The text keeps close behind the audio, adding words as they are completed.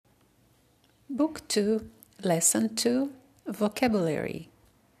Book 2, Lesson 2, Vocabulary.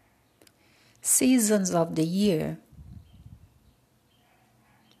 Seasons of the year: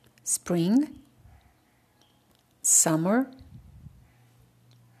 spring, summer,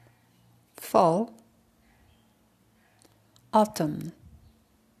 fall, autumn,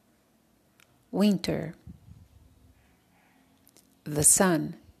 winter, the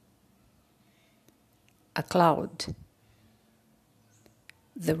sun, a cloud,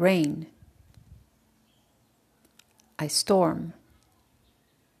 the rain, a storm,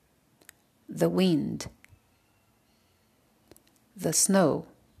 the wind, the snow,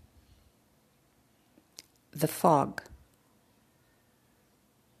 the fog,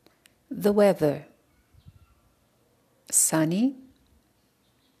 the weather: sunny,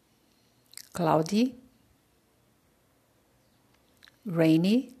 cloudy,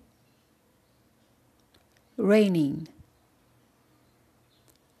 rainy, raining,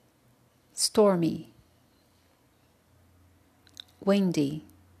 stormy, windy,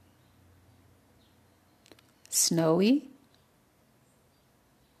 snowy,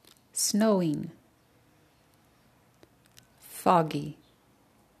 snowing, foggy.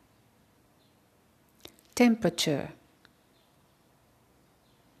 Temperature: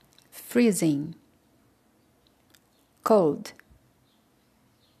 freezing, cold,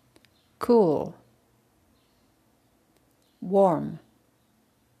 cool, warm,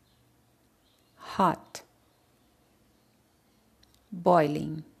 hot,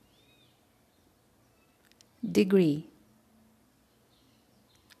 boiling. Degree: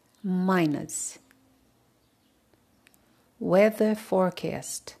 minus. Weather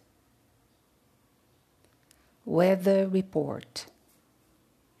forecast, weather report.